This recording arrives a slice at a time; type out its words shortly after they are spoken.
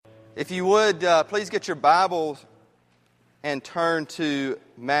If you would, please get your Bibles and turn to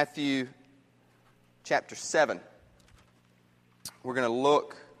Matthew chapter 7. We're going to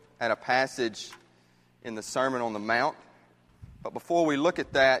look at a passage in the Sermon on the Mount. But before we look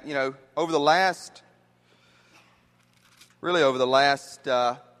at that, over the last,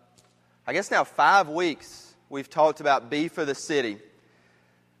 I guess now 5 weeks, we've talked about Be for the City.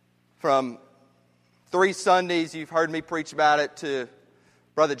 From 3 Sundays, you've heard me preach about it, to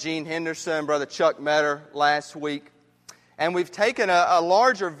Brother Gene Henderson, Brother Chuck Metter last week. And we've taken a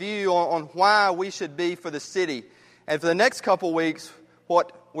larger view on why we should be for the city. And for the next couple weeks,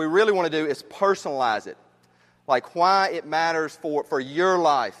 what we really want to do is personalize it. Like why it matters for your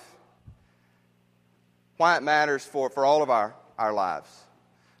life. Why it matters for all of our lives.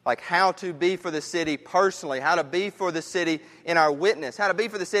 Like how to be for the city personally. How to be for the city in our witness. How to be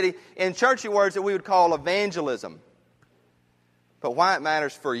for the city in churchy words that we would call evangelism. But why it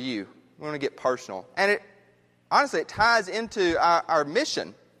matters for you. We want to get personal. And honestly, it ties into our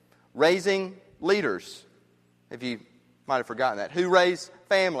mission. Raising leaders. If you might have forgotten that. Who raise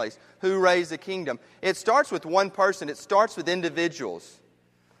families? Who raise the kingdom? It starts with one person. It starts with individuals.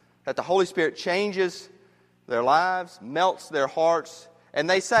 That the Holy Spirit changes their lives, melts their hearts, and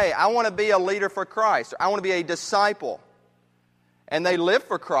they say, I want to be a leader for Christ. I want to be a disciple. And they live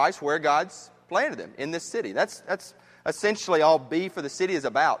for Christ where God's planted them, in this city. That's essentially all Be for the City is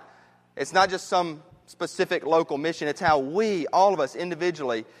about. It's not just some specific local mission. It's how we, all of us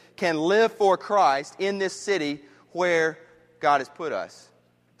individually, can live for Christ in this city where God has put us.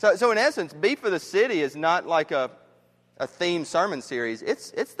 So in essence, Be for the City is not like a themed sermon series.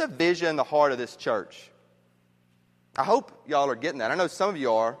 It's the vision, the heart of this church. I hope y'all are getting that. I know some of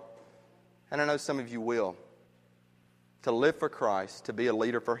you are, and I know some of you will. To live for Christ, to be a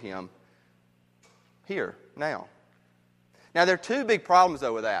leader for Him, here, now. Now, there are 2 big problems,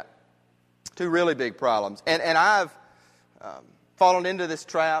 though, with that. 2 really big problems. And I've fallen into this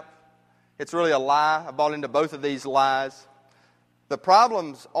trap. It's really a lie. I bought into both of these lies. The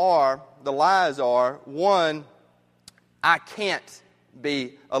lies are, one, I can't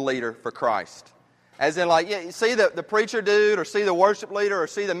be a leader for Christ. As in, like, you see the preacher dude, or see the worship leader, or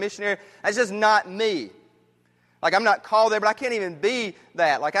see the missionary. That's just not me. Like, I'm not called there, but I can't even be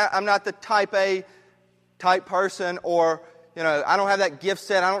that. Like, I'm not the type A type person, or, I don't have that gift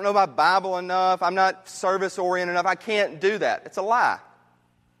set. I don't know my Bible enough. I'm not service-oriented enough. I can't do that. It's a lie.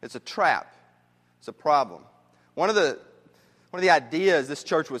 It's a trap. It's a problem. One of the ideas this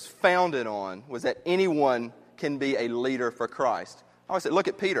church was founded on was that anyone can be a leader for Christ. I always say, look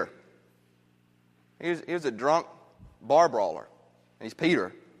at Peter. Here's a drunk bar brawler. And he's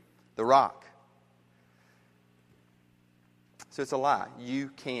Peter, the rock. So it's a lie. You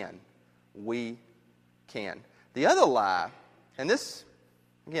can. We can. The other lie, and this,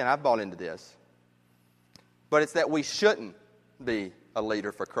 again, I've bought into this, but it's that we shouldn't be a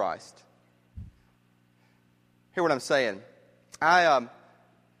leader for Christ. Hear what I'm saying. I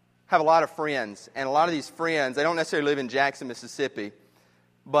have a lot of friends, and a lot of these friends, they don't necessarily live in Jackson, Mississippi,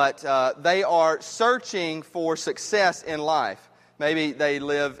 but they are searching for success in life. Maybe they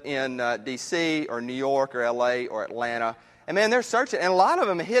live in D.C. or New York or L.A. or Atlanta, and man, they're searching, and a lot of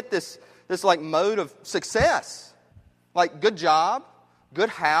them hit this like mode of success, like good job, good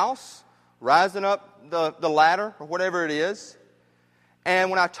house, rising up the ladder or whatever it is. And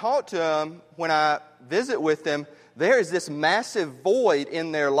when I talk to them, when I visit with them, there is this massive void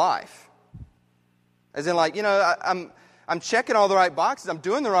in their life. As in, like, I'm checking all the right boxes. I'm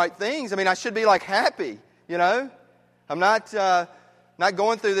doing the right things. I mean, I should be like happy. I'm not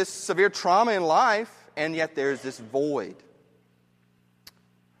going through this severe trauma in life, and yet there's this void.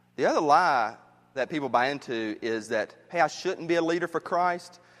 The other lie that people buy into is that, hey, I shouldn't be a leader for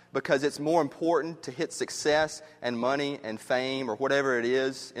Christ because it's more important to hit success and money and fame or whatever it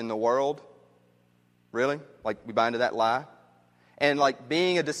is in the world. Really? Like, we buy into that lie? And like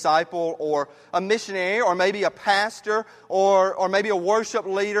being a disciple or a missionary or maybe a pastor or maybe a worship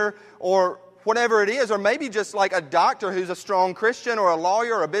leader or whatever it is, or maybe just like a doctor who's a strong Christian or a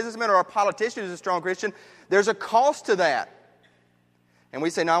lawyer or a businessman or a politician who's a strong Christian, there's a cost to that. And we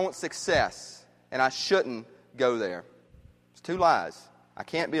say, no, I want success, and I shouldn't go there. It's 2 lies. I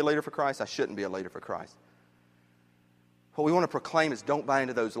can't be a leader for Christ. I shouldn't be a leader for Christ. What we want to proclaim is don't buy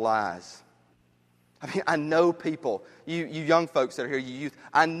into those lies. I mean, I know people, you young folks that are here, you youth,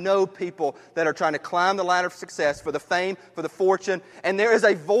 I know people that are trying to climb the ladder of success for the fame, for the fortune, and there is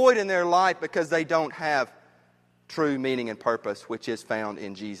a void in their life because they don't have true meaning and purpose, which is found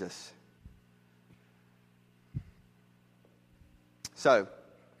in Jesus. So,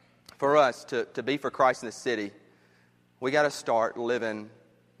 for us to be for Christ in this city, we got to start living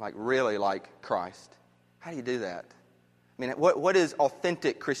like really like Christ. How do you do that? I mean, what is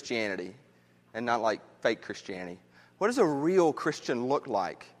authentic Christianity and not like fake Christianity? What does a real Christian look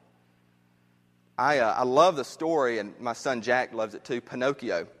like? I love the story, and my son Jack loves it too,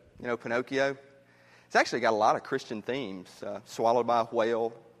 Pinocchio. You know Pinocchio? It's actually got a lot of Christian themes. Swallowed by a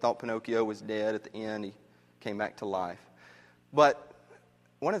whale, thought Pinocchio was dead at the end. He came back to life. But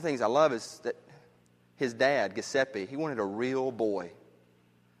one of the things I love is that his dad, Giuseppe, he wanted a real boy.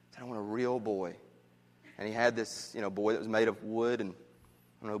 He said, I want a real boy. And he had this, boy that was made of wood and,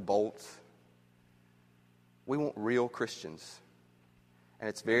 bolts. We want real Christians. And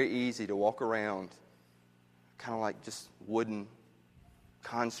it's very easy to walk around kind of like just wooden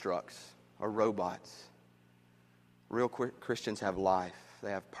constructs or robots. Real Christians have life. They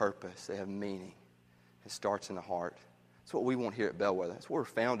have purpose. They have meaning. It starts in the heart. That's what we want here at Bellwether. That's what we're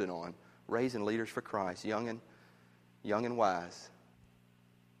founded on. Raising leaders for Christ, young and wise.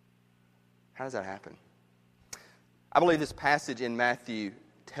 How does that happen? I believe this passage in Matthew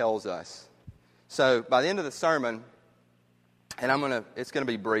tells us. So by the end of the sermon, and it's going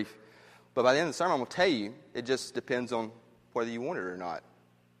to be brief, but by the end of the sermon I'm going to tell you, it just depends on whether you want it or not,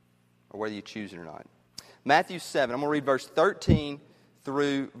 or whether you choose it or not. Matthew 7, I'm going to read verse 13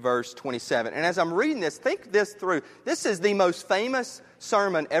 through verse 27. And as I'm reading this, think this through. This is the most famous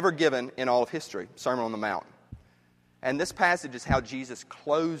sermon ever given in all of history, Sermon on the Mount. And this passage is how Jesus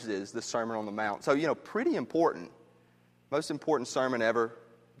closes the Sermon on the Mount. So, pretty important. Most important sermon ever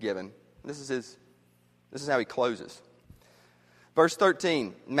given. This is how he closes. Verse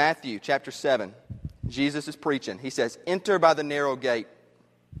 13, Matthew chapter 7. Jesus is preaching. He says, enter by the narrow gate,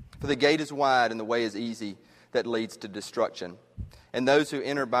 for the gate is wide and the way is easy that leads to destruction. And those who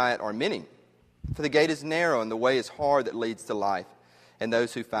enter by it are many. For the gate is narrow and the way is hard that leads to life, and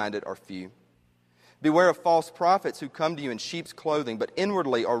those who find it are few. Beware of false prophets who come to you in sheep's clothing, but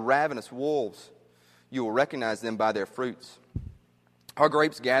inwardly are ravenous wolves. You will recognize them by their fruits. Are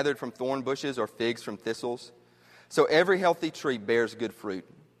grapes gathered from thorn bushes or figs from thistles? So every healthy tree bears good fruit,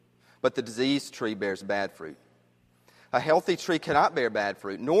 but the diseased tree bears bad fruit. A healthy tree cannot bear bad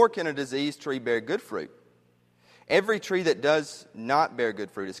fruit, nor can a diseased tree bear good fruit. Every tree that does not bear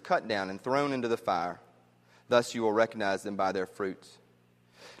good fruit is cut down and thrown into the fire. Thus you will recognize them by their fruits.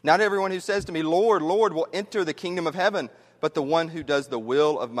 Not everyone who says to me, Lord, Lord, will enter the kingdom of heaven, but the one who does the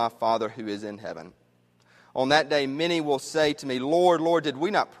will of my Father who is in heaven. On that day many will say to me, Lord, Lord, did we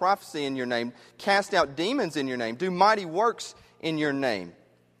not prophesy in your name, cast out demons in your name, do mighty works in your name?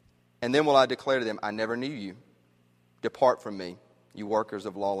 And then will I declare to them, I never knew you. Depart from me, you workers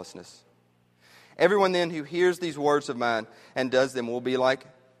of lawlessness. Everyone then who hears these words of mine and does them will be like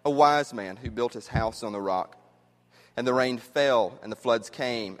a wise man who built his house on the rock. And the rain fell, and the floods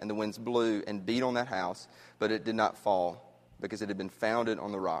came, and the winds blew and beat on that house, but it did not fall, because it had been founded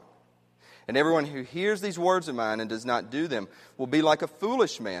on the rock. And everyone who hears these words of mine and does not do them will be like a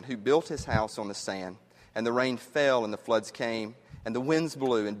foolish man who built his house on the sand. And the rain fell, and the floods came, and the winds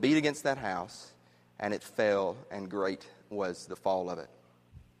blew and beat against that house, and it fell, and great was the fall of it.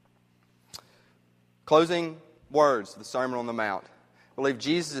 Closing words of the Sermon on the Mount. I believe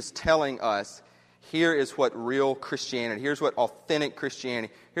Jesus is telling us, here is what real Christianity, here's what authentic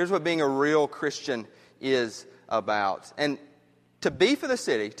Christianity, here's what being a real Christian is about. And to be for the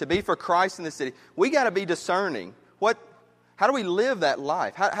city, to be for Christ in the city, we got to be discerning. How do we live that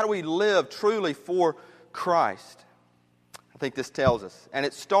life? How do we live truly for Christ? I think this tells us. And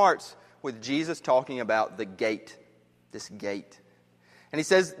it starts with Jesus talking about the gate, this gate. And he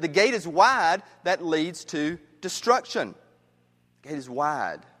says, the gate is wide that leads to destruction. The gate is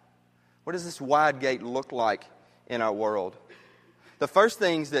wide. What does this wide gate look like in our world? The first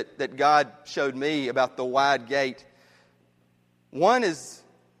things that God showed me about the wide gate, one is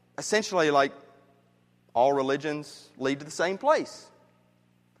essentially like all religions lead to the same place.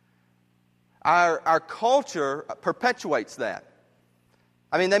 Our culture perpetuates that.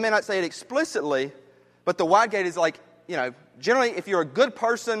 I mean, they may not say it explicitly, but the wide gate is like, generally if you're a good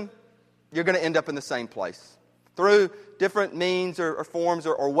person, you're going to end up in the same place. Through different means or forms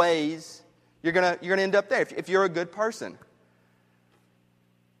or ways, you're going to end up there if you're a good person.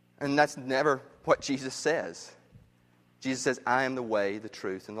 And that's never what Jesus says. Jesus says, I am the way, the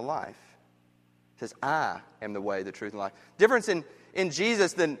truth, and the life. He says, I am the way, the truth, and the life. Difference in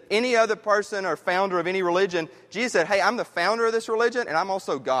Jesus than any other person or founder of any religion. Jesus said, hey, I'm the founder of this religion, and I'm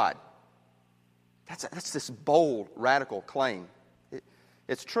also God. That's this bold, radical claim.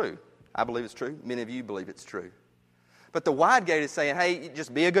 It's true. I believe it's true. Many of you believe it's true. But the wide gate is saying, hey,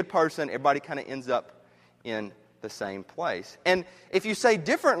 just be a good person. Everybody kind of ends up in the same place. And if you say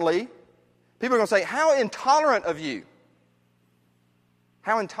differently, people are going to say, how intolerant of you.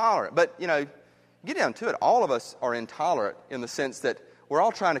 How intolerant. But, get down to it. All of us are intolerant in the sense that we're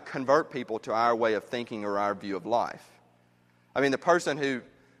all trying to convert people to our way of thinking or our view of life. I mean, the person who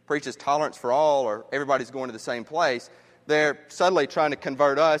preaches tolerance for all or everybody's going to the same place, they're subtly trying to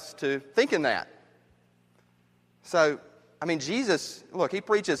convert us to thinking that. So, I mean, Jesus, look, he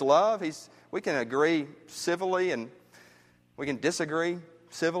preaches love. We can agree civilly and we can disagree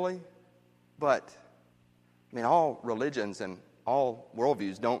civilly. But, I mean, all religions and all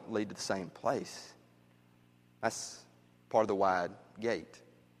worldviews don't lead to the same place. That's part of the wide gate,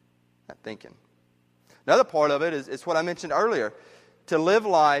 that thinking. Another part of it is what I mentioned earlier. To live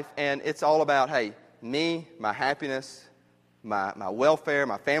life, and it's all about, hey, me, my happiness, my welfare,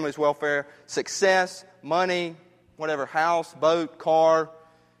 my family's welfare, success, money, whatever, house, boat, car,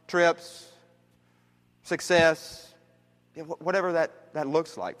 trips, success, whatever that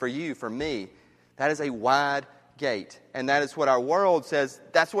looks like for you, for me. That is a wide gate. And that is what our world says,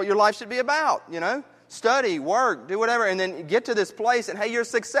 that's what your life should be about, Study, work, do whatever, and then get to this place and, hey, you're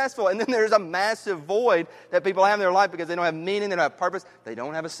successful. And then there's a massive void that people have in their life because they don't have meaning, they don't have purpose, they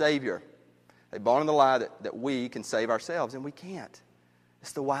don't have a Savior. They bought in the lie that we can save ourselves, and we can't.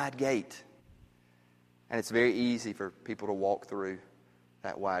 It's the wide gate. And it's very easy for people to walk through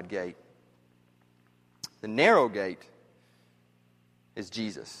that wide gate. The narrow gate is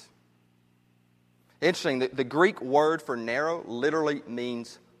Jesus. Interesting, the Greek word for narrow literally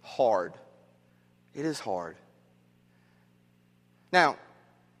means hard. It is hard. Now,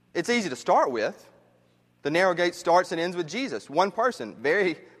 it's easy to start with. The narrow gate starts and ends with Jesus. One person,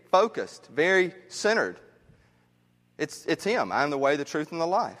 very focused, very centered. It's Him. I am the way, the truth, and the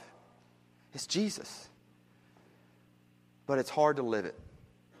life. It's Jesus. But it's hard to live it.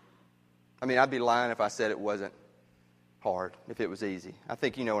 I mean, I'd be lying if I said it wasn't hard, if it was easy. I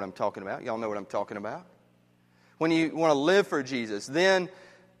think you know what I'm talking about. Y'all know what I'm talking about. When you want to live for Jesus, then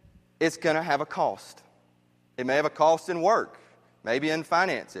it's going to have a cost. It may have a cost in work, maybe in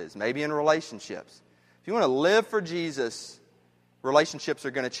finances, maybe in relationships. If you want to live for Jesus, relationships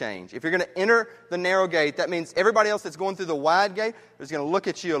are going to change. If you're going to enter the narrow gate, that means everybody else that's going through the wide gate is going to look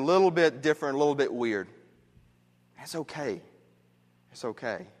at you a little bit different, a little bit weird. That's okay. It's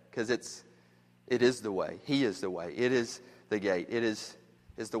okay, because it is the way. He is the way. It is the gate. It is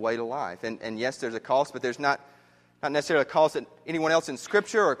the way to life. And yes, there's a cost, but there's not necessarily a cost that anyone else in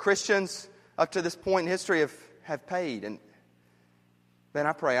Scripture or Christians up to this point in history have paid. And man,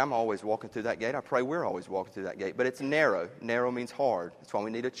 I pray I'm always walking through that gate. I pray we're always walking through that gate. But it's narrow. Narrow means hard. That's why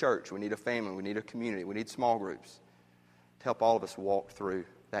we need a church. We need a family. We need a community. We need small groups to help all of us walk through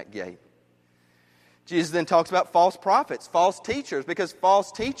that gate. Jesus then talks about false prophets, false teachers, because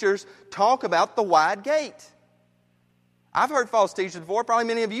false teachers talk about the wide gate. I've heard false teachers before, probably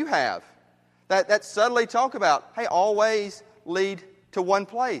many of you have, that subtly talk about, hey, all ways lead to one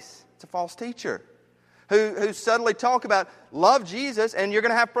place. It's a false teacher. Who subtly talk about, love Jesus and you're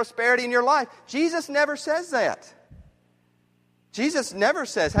going to have prosperity in your life. Jesus never says that. Jesus never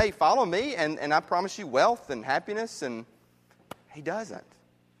says, hey, follow me and I promise you wealth and happiness, and He doesn't.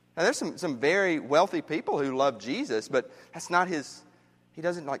 Now, there's some very wealthy people who love Jesus, but that's not His. He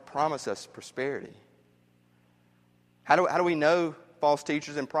doesn't promise us prosperity. How do we know false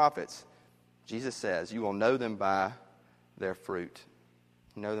teachers and prophets? Jesus says, you will know them by their fruit.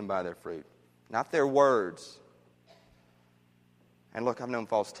 Know them by their fruit, not their words. And look, I've known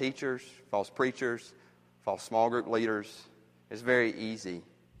false teachers, false preachers, false small group leaders. It's very easy.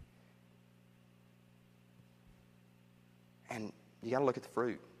 And you got to look at the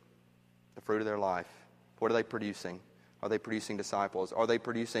fruit of their life. What are they producing? Are they producing disciples? Are they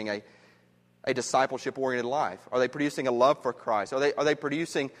producing a discipleship-oriented life? Are they producing a love for Christ? Are they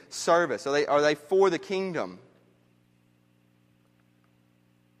producing service? Are they for the kingdom?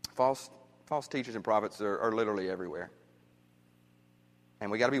 False teachers and prophets are literally everywhere.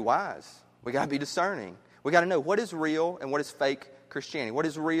 And we got to be wise. We got to be discerning. We got to know what is real and what is fake Christianity. What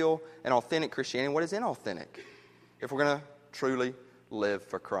is real and authentic Christianity and what is inauthentic, if we're going to truly live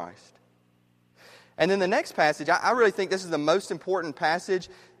for Christ. And then the next passage, I really think this is the most important passage.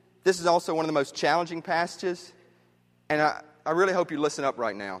 This is also one of the most challenging passages. And I really hope you listen up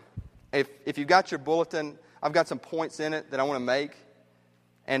right now. If you've got your bulletin, I've got some points in it that I want to make.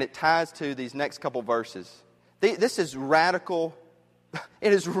 And it ties to these next couple verses. This is radical.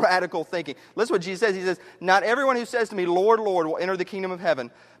 It is radical thinking. Listen to what Jesus says. He says, not everyone who says to me, Lord, Lord, will enter the kingdom of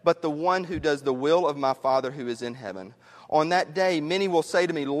heaven, but the one who does the will of my Father who is in heaven. On that day, many will say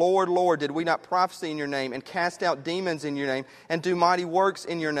to me, Lord, Lord, did we not prophesy in your name and cast out demons in your name and do mighty works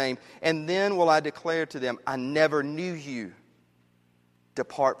in your name? And then will I declare to them, I never knew you.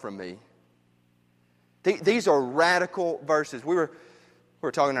 Depart from me. These are radical verses. We were We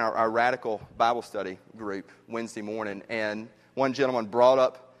were talking in our radical Bible study group Wednesday morning, and one gentleman brought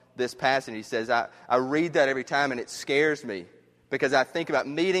up this passage. He says, I read that every time, and it scares me because I think about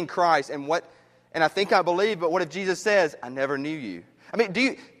meeting Christ and I think I believe, but what if Jesus says, I never knew you? I mean,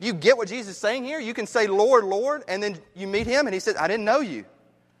 do you get what Jesus is saying here? You can say, Lord, Lord, and then you meet Him, and He says, I didn't know you.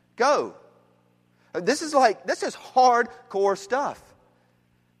 Go. This is hardcore stuff.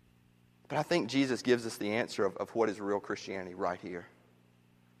 But I think Jesus gives us the answer of what is real Christianity right here.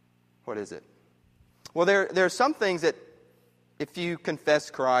 What is it? Well, there are some things that if you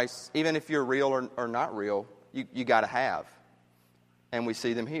confess Christ, even if you're real or not real, you got to have. And we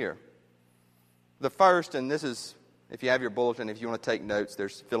see them here. The first, and this is, if you have your bulletin, if you want to take notes,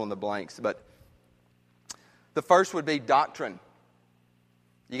 there's fill in the blanks. But the first would be doctrine.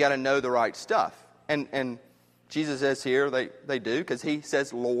 You got to know the right stuff. And Jesus says here, they do, because He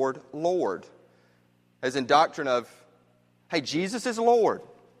says, Lord, Lord. As in doctrine of, hey, Jesus is Lord.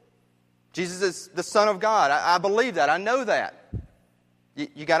 Jesus is the Son of God. I believe that. I know that.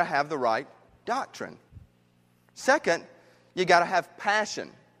 You got to have the right doctrine. Second, you got to have passion.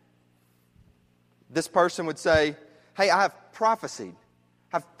 This person would say, hey, I have prophesied.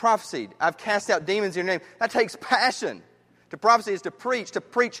 I've cast out demons in your name. That takes passion. To prophesy is to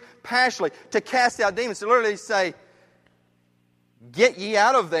preach passionately, to cast out demons. To literally say, get ye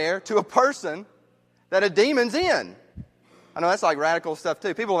out of there to a person that a demon's in. I know that's like radical stuff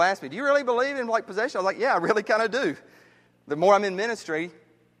too. People have asked me, do you really believe in possession? I was like, yeah, I really kind of do. The more I'm in ministry,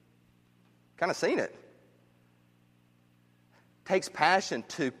 kind of seen it. Takes passion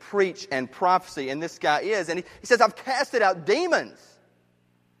to preach and prophecy, and this guy is. And he says, I've casted out demons.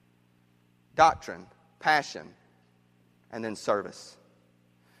 Doctrine, passion, and then service.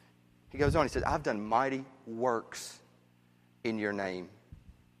 He goes on, he says, I've done mighty works in your name,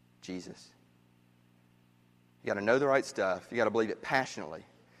 Jesus. You got to know the right stuff. You got to believe it passionately,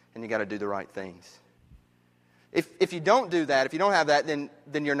 and you got to do the right things. If you don't do that, if you don't have that, then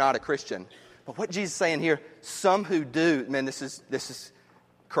you're not a Christian. But what Jesus is saying here, some who do, man, this is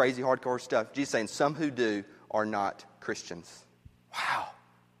crazy, hardcore stuff. Jesus is saying some who do are not Christians. Wow.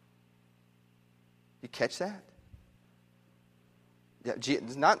 You catch that? Yeah,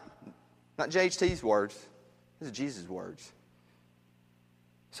 it's not JHT's words. These are Jesus' words.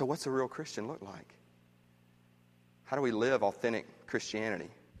 So what's a real Christian look like? How do we live authentic Christianity?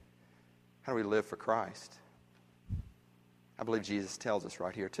 How do we live for Christ? I believe Jesus tells us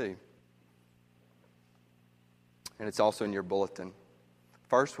right here too. And it's also in your bulletin.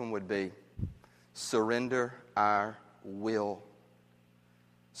 First one would be surrender our will.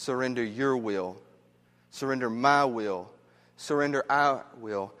 Surrender your will. Surrender my will. Surrender our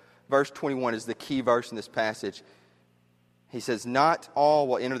will. Verse 21 is the key verse in this passage. He says, not all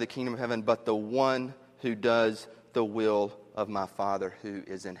will enter the kingdom of heaven, but the one who does the will of my Father who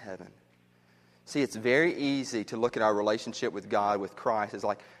is in heaven. See, it's very easy to look at our relationship with God, with Christ, as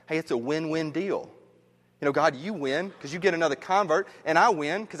like, hey, it's a win-win deal. You know, God, you win because you get another convert, and I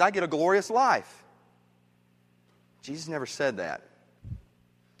win because I get a glorious life. Jesus never said that.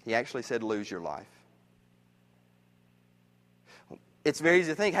 He actually said, lose your life. It's very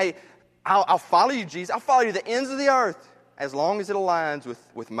easy to think, hey, I'll follow you, Jesus. I'll follow you to the ends of the earth as long as it aligns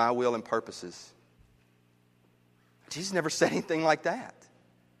with my will and purposes. Jesus never said anything like that.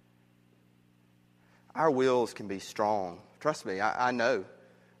 Our wills can be strong. Trust me, I know.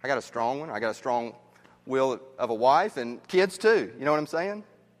 I got a strong one. I got a strong will of a wife and kids too. You know what I'm saying?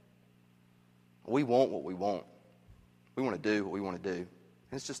 We want what we want. We want to do what we want to do. And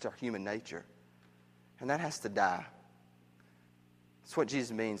it's just our human nature. And that has to die. That's what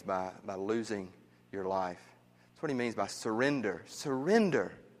Jesus means by losing your life. That's what He means by surrender.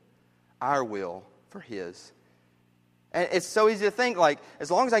 Surrender our will for His. And it's so easy to think like,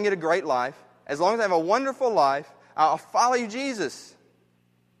 as long as I can get a great life, as long as I have a wonderful life, I'll follow you, Jesus.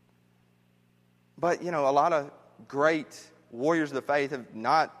 But, you know, a lot of great warriors of the faith have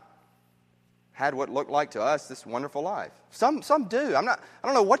not had what looked like to us this wonderful life. Some do. I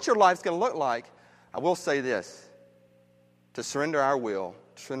don't know what your life's going to look like. I will say this. To surrender our will,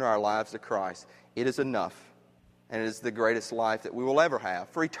 to surrender our lives to Christ, it is enough. And it is the greatest life that we will ever have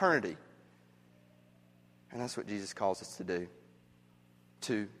for eternity. And that's what Jesus calls us to do.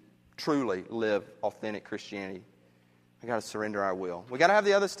 To truly live authentic Christianity. We got to surrender our will. We got to have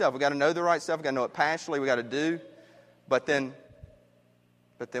the other stuff. We got to know the right stuff. We got to know it passionately. We got to do. But then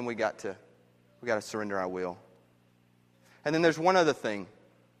we got to surrender our will. And then there's one other thing.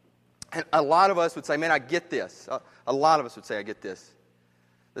 And a lot of us would say, man, I get this. A lot of us would say, I get this.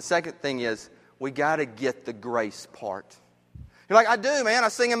 The second thing is, we got to get the grace part. You're like, I do, man. I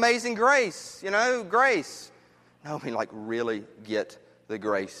sing Amazing Grace. You know, grace. No, I mean, like, really get the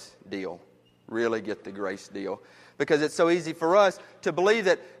grace deal. Really get the grace deal. Because it's so easy for us to believe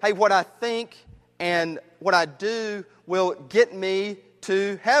that, hey, what I think and what I do will get me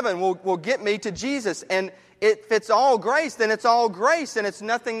to heaven, will get me to Jesus. And if it's all grace, then it's all grace, and it's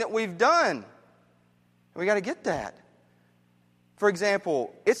nothing that we've done. We got to get that. For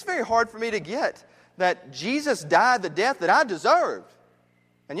example, it's very hard for me to get that Jesus died the death that I deserved.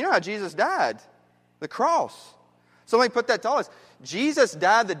 And you know how Jesus died? The cross. So let me put that to us. Jesus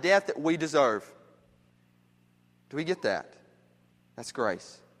died the death that we deserve. Do we get that? That's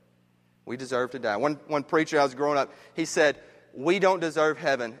grace. We deserve to die. One preacher I was growing up, he said, we don't deserve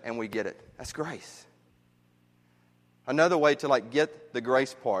heaven and we get it. That's grace. Another way to get the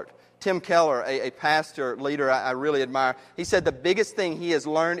grace part. Tim Keller, a pastor, leader I really admire, he said the biggest thing he has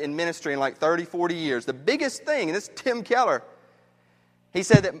learned in ministry in 30, 40 years, the biggest thing, and this is Tim Keller, he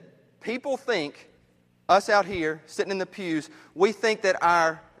said that people think, us out here, sitting in the pews, we think that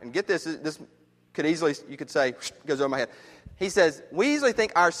and get this could easily, you could say, goes over my head. He says, we easily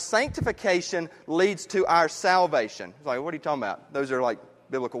think our sanctification leads to our salvation. It's like, what are you talking about? Those are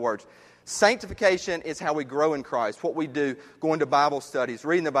biblical words. Sanctification is how we grow in Christ, what we do, going to Bible studies,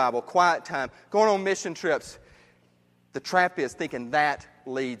 reading the Bible, quiet time, going on mission trips. The trap is thinking that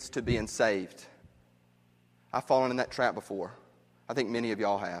leads to being saved. I've fallen in that trap before. I think many of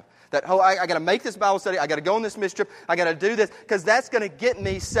y'all have. That, I got to make this Bible study, I got to go on this mission trip, I got to do this, because that's going to get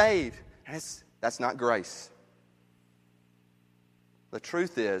me saved. And that's not grace. The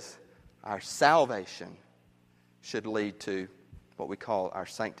truth is, our salvation should lead to what we call our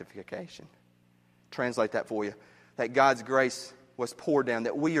sanctification. Translate that for you. That God's grace was poured down,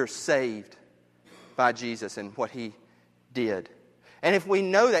 that we are saved by Jesus and what He did. And if we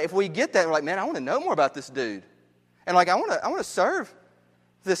know that, if we get that, we're like, man, I want to know more about this dude. And I want to serve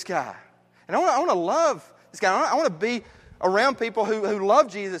this guy. And I want to love this guy. I want to be around people who love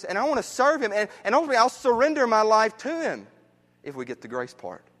Jesus, and I want to serve Him. And ultimately, I'll surrender my life to Him if we get the grace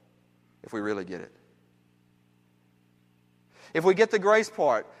part, if we really get it. If we get the grace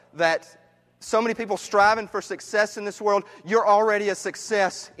part, that so many people striving for success in this world, you're already a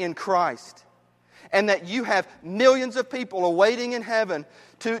success in Christ. And that you have millions of people awaiting in heaven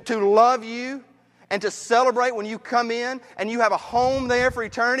to love you and to celebrate when you come in, and you have a home there for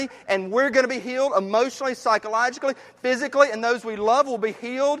eternity, and we're going to be healed emotionally, psychologically, physically, and those we love will be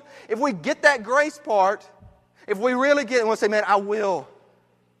healed. If we get that grace part, if we really get it, and we'll say, man, I will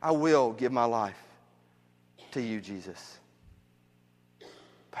give my life to you, Jesus.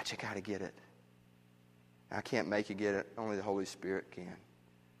 But you got to get it. I can't make you get it. Only the Holy Spirit can.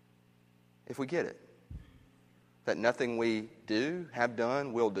 If we get it, that nothing we do, have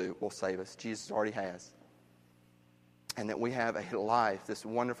done, will do, will save us. Jesus already has. And that we have a life, this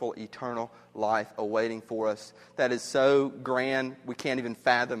wonderful, eternal life awaiting for us that is so grand we can't even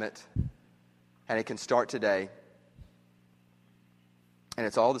fathom it. And it can start today. And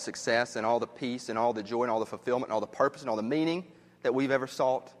it's all the success and all the peace and all the joy and all the fulfillment and all the purpose and all the meaning that we've ever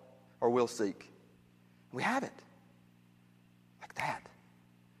sought or will seek. We have it. Like that.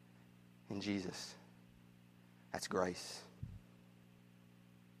 In Jesus. That's grace.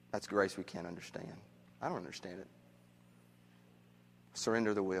 That's grace we can't understand. I don't understand it.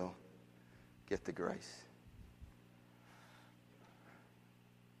 Surrender the will. Get the grace.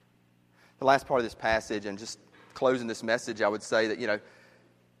 The last part of this passage, and just closing this message, I would say that,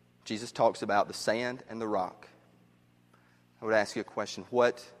 Jesus talks about the sand and the rock. I would ask you a question.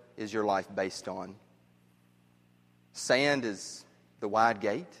 What is your life based on? Sand is the wide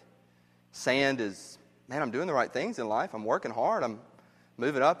gate. Sand is, man, I'm doing the right things in life. I'm working hard. I'm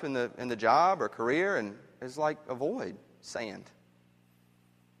moving up in the job or career, and it's like a void. Sand.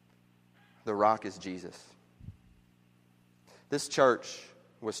 The rock is Jesus. This church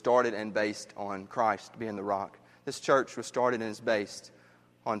was started and based on Christ being the rock. This church was started and is based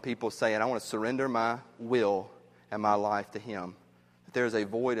on people saying, I want to surrender my will and my life to Him. That there is a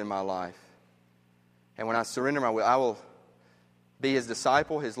void in my life. And when I surrender my will, I will be His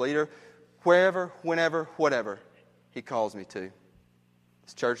disciple, His leader, wherever, whenever, whatever He calls me to.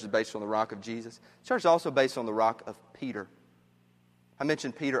 This church is based on the rock of Jesus. This church is also based on the rock of Peter. I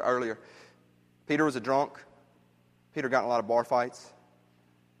mentioned Peter earlier. Peter was a drunk. Peter got in a lot of bar fights.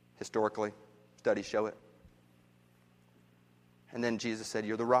 Historically, studies show it. And then Jesus said,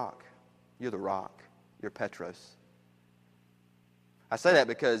 you're the rock. You're the rock. You're Petros. I say that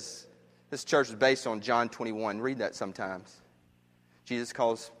because this church is based on John 21. Read that sometimes. Jesus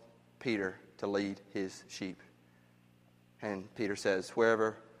calls Peter to lead His sheep. And Peter says,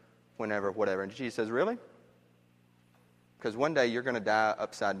 wherever, whenever, whatever. And Jesus says, really? Because one day you're going to die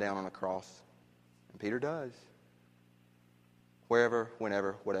upside down on a cross. And Peter does. wherever,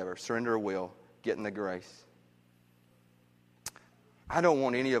 whenever, whatever. Surrender your will. Get in the grace. I don't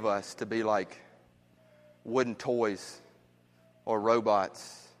want any of us to be like wooden toys or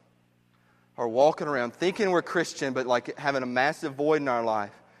robots or walking around thinking we're Christian but like having a massive void in our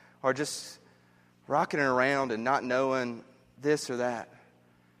life, or just rocking around and not knowing this or that.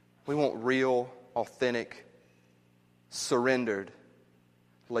 We want real, authentic, surrendered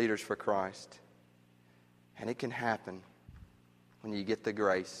leaders for Christ. And it can happen when you get the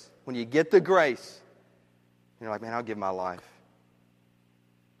grace. When you get the grace, you're like, man, I'll give my life.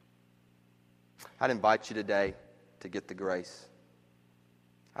 I'd invite you today to get the grace.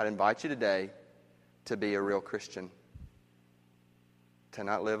 I'd invite you today to be a real Christian. To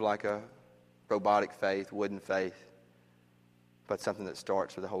not live like a robotic faith, wooden faith, but something that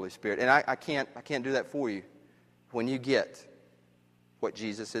starts with the Holy Spirit. And I can't do that for you. When you get what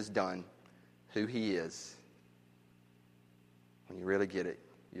Jesus has done, who He is, when you really get it,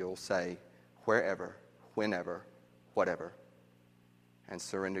 you'll say, wherever, whenever, whatever, and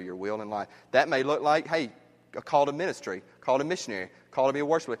surrender your will and life. That may look like, hey, a call to ministry, a call to missionary, a call to be a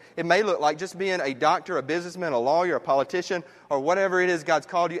worshiper. It may look like just being a doctor, a businessman, a lawyer, a politician, or whatever it is God's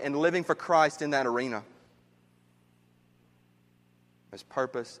called you, and living for Christ in that arena. Its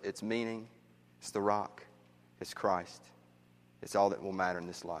purpose, its meaning, it's the rock, it's Christ. It's all that will matter in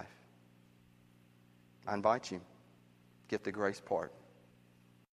this life. I invite you, get the grace part.